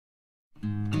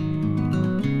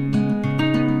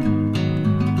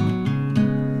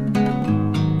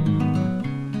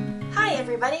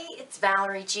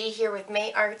Valerie G here with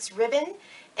May Arts Ribbon,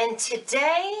 and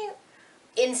today,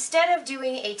 instead of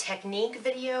doing a technique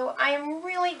video, I am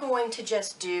really going to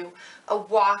just do a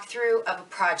walkthrough of a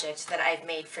project that I've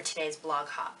made for today's blog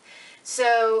hop.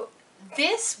 So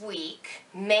this week,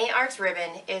 May Arts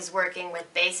Ribbon is working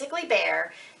with Basically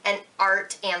Bare and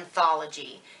Art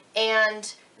Anthology,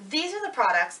 and these are the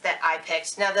products that I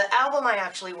picked. Now the album I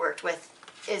actually worked with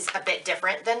is a bit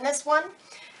different than this one.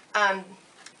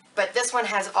 But this one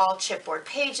has all chipboard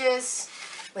pages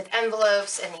with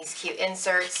envelopes and these cute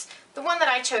inserts. The one that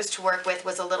I chose to work with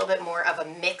was a little bit more of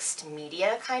a mixed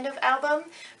media kind of album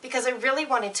because I really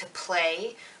wanted to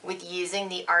play with using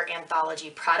the Art Anthology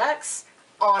products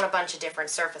on a bunch of different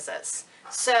surfaces.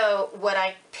 So what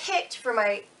I picked for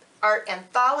my Art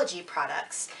Anthology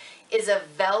products is a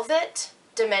velvet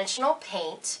dimensional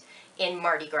paint in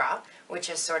Mardi Gras, which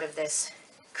is sort of this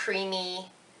creamy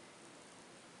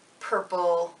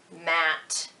purple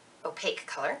matte opaque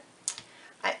color.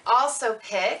 I also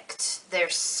picked their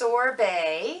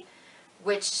Sorbet,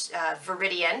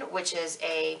 Viridian, which is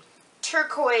a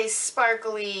turquoise,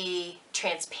 sparkly,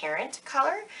 transparent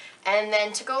color. And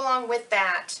then to go along with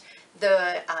that,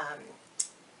 the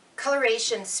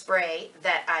coloration spray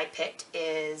that I picked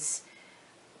is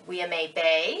Wiame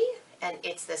Bay, and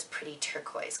it's this pretty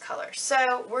turquoise color.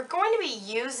 So we're going to be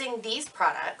using these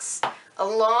products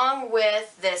along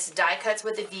with this Die Cuts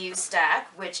with a View stack,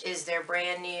 which is their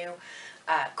brand new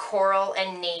coral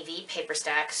and navy paper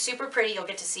stack. Super pretty. You'll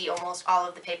get to see almost all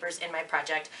of the papers in my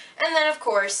project. And then, of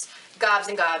course, gobs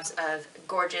and gobs of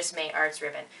gorgeous May Arts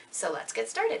ribbon. So let's get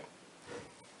started.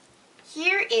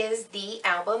 Here is the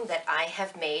album that I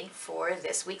have made for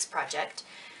this week's project.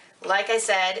 Like I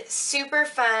said, super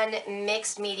fun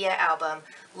mixed media album.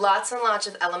 Lots and lots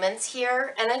of elements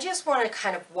here, and I just want to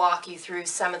kind of walk you through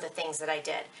some of the things that I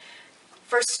did.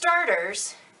 For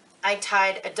starters, I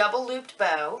tied a double looped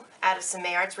bow out of some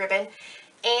May Arts ribbon,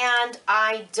 and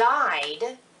I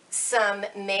dyed some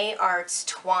May Arts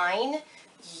twine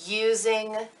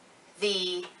using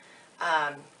the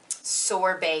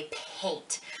Sorbet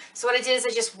paint. So what I did is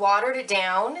I just watered it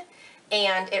down,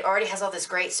 and it already has all this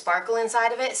great sparkle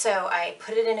inside of it, so I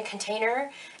put it in a container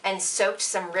and soaked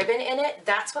some ribbon in it.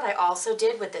 That's what I also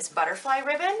did with this butterfly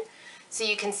ribbon. So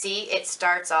you can see it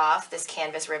starts off, this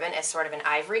canvas ribbon, as sort of an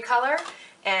ivory color,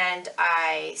 and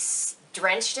I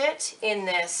drenched it in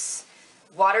this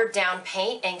watered down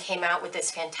paint and came out with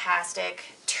this fantastic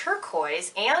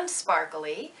turquoise and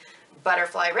sparkly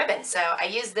butterfly ribbon. So I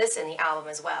used this in the album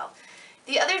as well.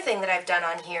 The other thing that I've done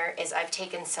on here is I've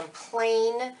taken some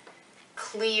plain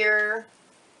clear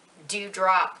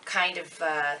dewdrop kind of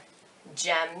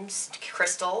gems,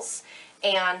 crystals,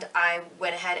 and I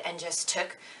went ahead and just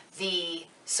took the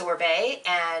Sorbet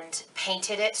and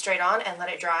painted it straight on and let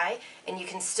it dry, and you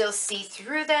can still see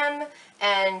through them,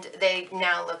 and they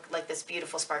now look like this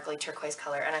beautiful sparkly turquoise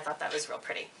color, and I thought that was real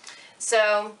pretty.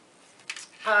 So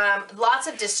lots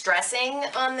of distressing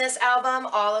on this album.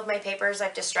 All of my papers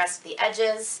I've distressed the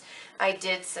edges. I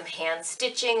did some hand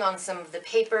stitching on some of the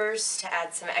papers to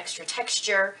add some extra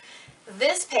texture.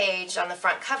 This page on the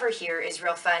front cover here is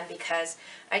real fun because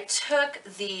I took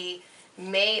the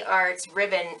May Arts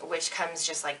ribbon, which comes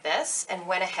just like this, and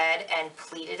went ahead and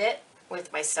pleated it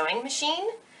with my sewing machine.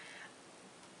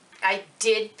 I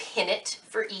did pin it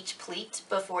for each pleat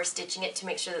before stitching it to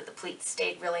make sure that the pleats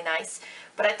stayed really nice,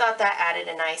 but I thought that added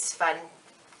a nice fun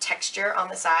texture on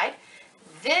the side.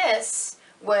 This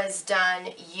was done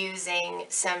using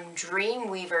some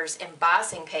Dreamweaver's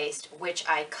embossing paste, which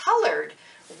I colored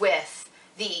with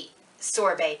the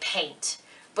Sorbet paint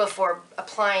before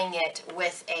applying it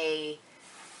with a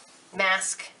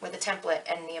mask with a template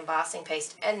and the embossing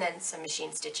paste, and then some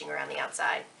machine stitching around the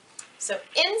outside. So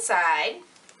inside,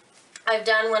 I've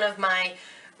done one of my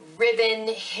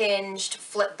ribbon hinged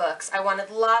flip books. I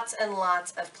wanted lots and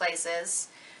lots of places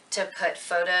to put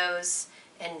photos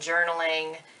and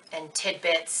journaling and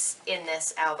tidbits in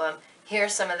this album.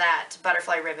 Here's some of that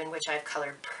butterfly ribbon, which I've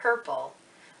colored purple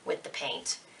with the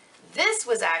paint. This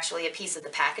was actually a piece of the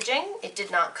packaging. It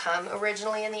did not come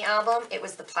originally in the album. It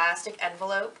was the plastic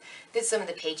envelope that some of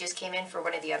the pages came in for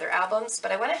one of the other albums,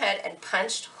 but I went ahead and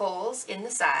punched holes in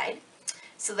the side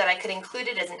so that I could include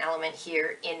it as an element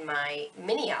here in my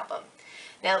mini album.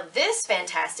 Now this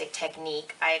fantastic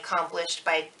technique I accomplished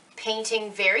by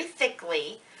painting very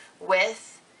thickly with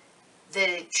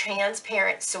the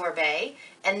transparent Sorbet,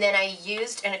 and then I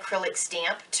used an acrylic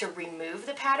stamp to remove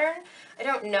the pattern. I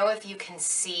don't know if you can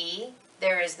see,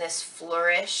 there is this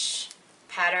flourish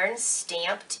pattern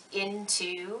stamped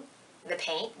into the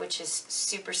paint, which is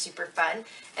super, super fun.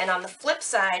 And on the flip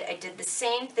side, I did the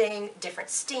same thing, different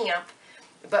stamp,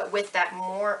 but with that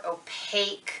more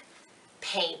opaque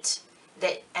paint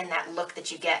and that look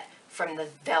that you get from the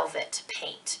velvet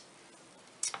paint.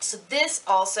 So this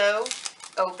also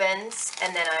opens,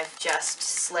 and then I've just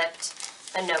slipped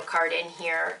a note card in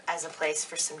here as a place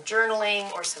for some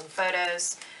journaling or some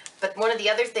photos. But one of the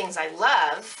other things I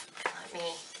love, let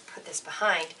me put this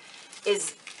behind,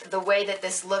 is the way that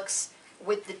this looks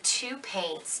with the two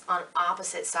paints on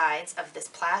opposite sides of this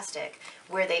plastic.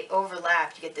 Where they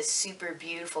overlap, you get this super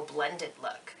beautiful blended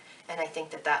look. And I think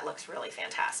that that looks really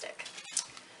fantastic.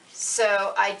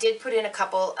 So I did put in a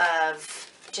couple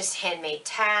of just handmade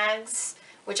tags,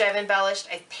 which I've embellished.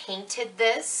 I painted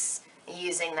this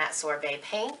using that sorbet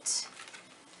paint.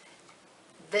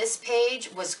 This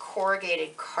page was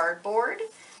corrugated cardboard,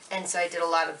 and so I did a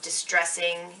lot of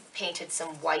distressing, painted some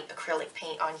white acrylic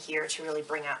paint on here to really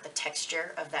bring out the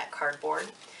texture of that cardboard.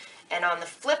 And on the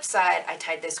flip side, I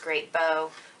tied this great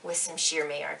bow with some sheer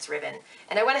May Arts ribbon.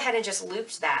 And I went ahead and just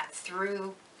looped that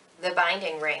through the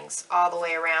binding rings all the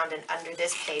way around and under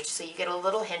this page, so you get a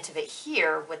little hint of it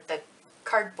here with the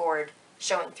cardboard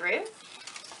showing through,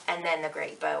 and then the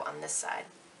great bow on this side.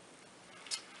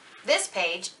 This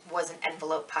page was an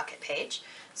envelope pocket page,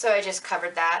 so I just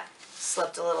covered that,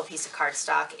 slipped a little piece of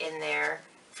cardstock in there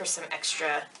for some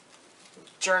extra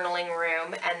journaling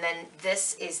room, and then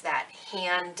this is that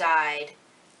hand-dyed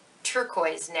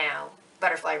turquoise now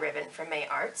butterfly ribbon from May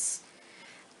Arts.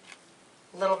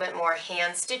 A little bit more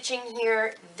hand stitching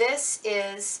here. This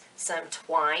is some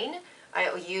twine.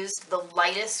 I used the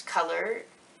lightest color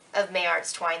of May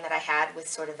Arts twine that I had with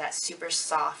sort of that super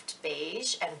soft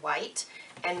beige and white.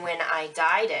 And when I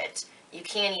dyed it, you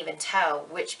can't even tell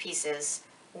which pieces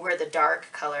were the dark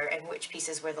color and which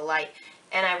pieces were the light.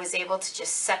 And I was able to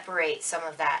just separate some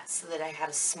of that so that I had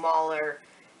a smaller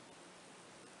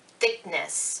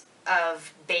thickness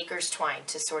of baker's twine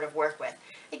to sort of work with.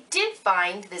 I did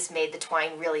find this made the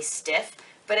twine really stiff,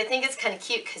 but I think it's kind of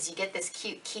cute because you get this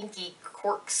cute kinky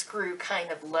corkscrew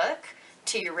kind of look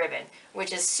to your ribbon,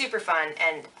 which is super fun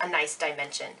and a nice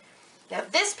dimension. Now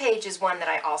this page is one that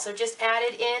I also just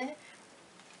added in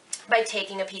by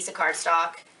taking a piece of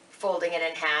cardstock, folding it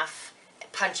in half,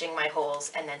 punching my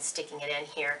holes, and then sticking it in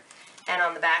here. And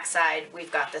on the back side,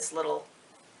 we've got this little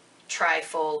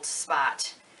tri-fold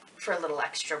spot for a little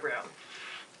extra room.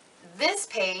 This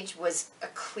page was a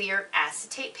clear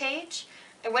acetate page.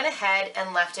 I went ahead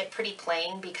and left it pretty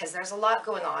plain because there's a lot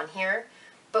going on here.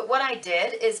 But what I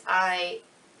did is I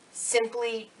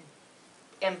simply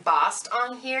embossed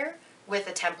on here with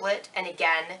a template, and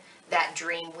again, that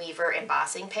Dreamweaver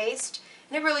embossing paste.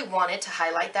 And I really wanted to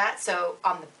highlight that. So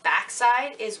on the back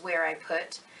side is where I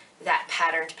put that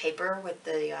patterned paper with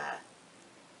the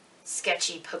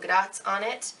sketchy polka dots on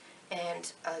it,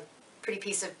 and a pretty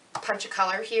piece of punch of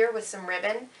color here with some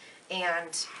ribbon,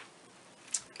 and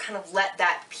kind of let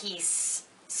that piece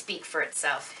speak for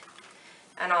itself.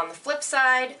 And on the flip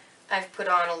side, I've put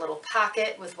on a little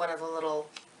pocket with one of the little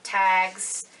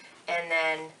tags, and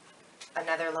then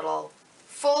another little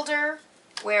folder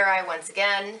where I once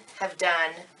again have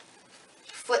done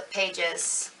flip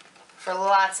pages for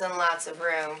lots and lots of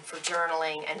room for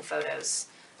journaling and photos.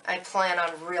 I plan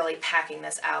on really packing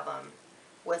this album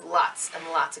with lots and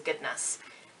lots of goodness.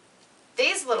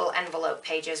 These little envelope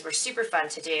pages were super fun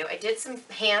to do. I did some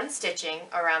hand stitching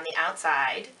around the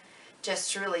outside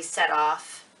just to really set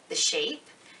off the shape.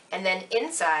 And then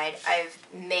inside I've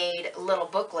made little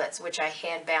booklets which I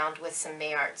hand bound with some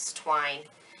May Arts twine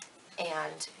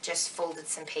and just folded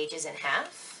some pages in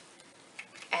half,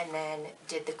 and then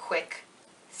did the quick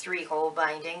 3-hole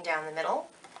binding down the middle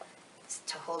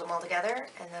to hold them all together,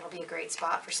 and that'll be a great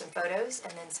spot for some photos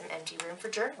and then some empty room for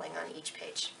journaling on each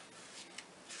page.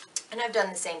 And I've done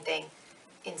the same thing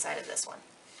inside of this one.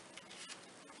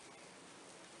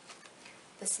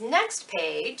 This next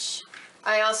page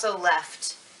I also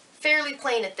left fairly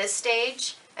plain at this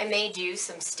stage. I may do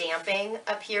some stamping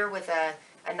up here with a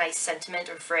nice sentiment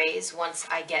or phrase once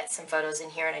I get some photos in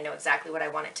here and I know exactly what I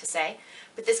want it to say.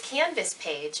 But this canvas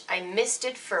page, I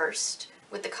misted first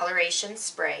with the coloration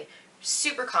spray,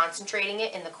 super concentrating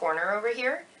it in the corner over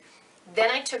here.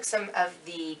 Then I took some of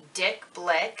the Dick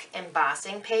Blick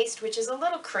embossing paste, which is a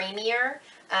little creamier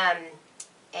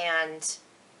and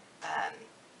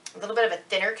a little bit of a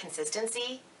thinner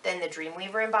consistency than the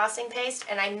Dreamweaver embossing paste,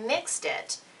 and I mixed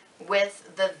it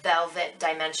with the velvet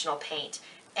dimensional paint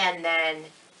and then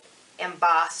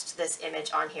embossed this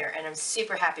image on here, and I'm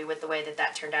super happy with the way that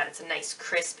that turned out. It's a nice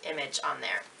crisp image on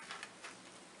there.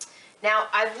 Now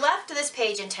I've left this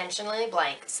page intentionally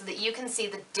blank so that you can see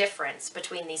the difference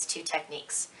between these two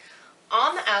techniques.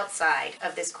 On the outside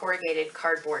of this corrugated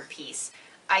cardboard piece,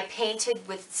 I painted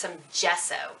with some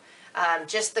gesso.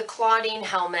 Just the Claudine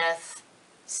Helmuth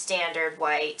standard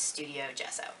white studio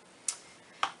gesso.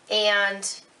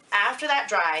 And after that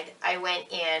dried, I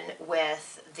went in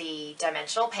with the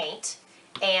dimensional paint,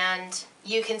 and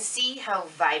you can see how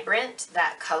vibrant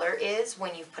that color is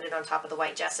when you've put it on top of the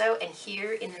white gesso. And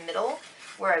here in the middle,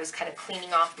 where I was kind of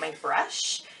cleaning off my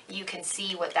brush, you can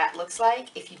see what that looks like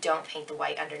if you don't paint the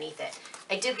white underneath it.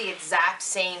 I did the exact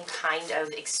same kind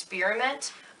of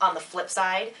experiment on the flip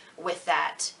side with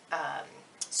that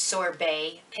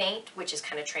sorbet paint, which is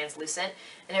kind of translucent.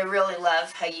 And I really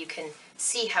love how you can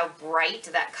see how bright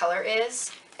that color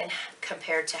is and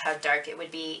compared to how dark it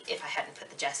would be if I hadn't put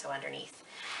the gesso underneath.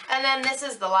 And then this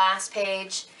is the last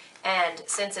page, and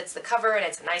since it's the cover and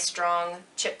it's a nice strong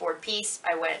chipboard piece,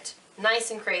 I went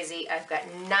nice and crazy. I've got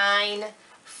 9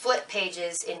 flip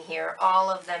pages in here, all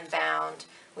of them bound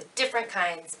with different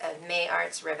kinds of May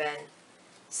Arts ribbon,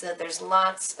 so that there's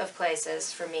lots of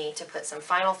places for me to put some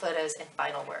final photos and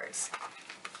final words.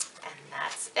 And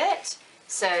that's it.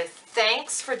 So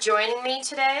thanks for joining me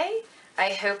today.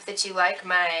 I hope that you like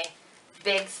my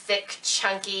big, thick,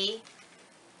 chunky,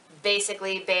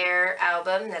 basically bare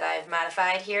album that I've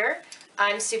modified here.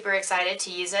 I'm super excited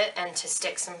to use it and to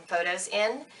stick some photos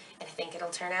in, and I think it'll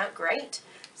turn out great.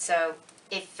 So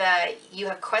if you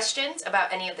have questions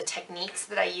about any of the techniques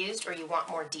that I used, or you want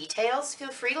more details, feel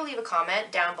free to leave a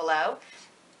comment down below,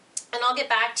 and I'll get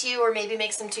back to you, or maybe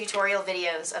make some tutorial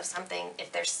videos of something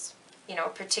if there's, you know, a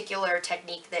particular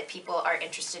technique that people are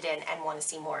interested in and want to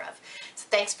see more of. So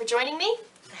thanks for joining me.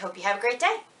 I hope you have a great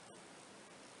day.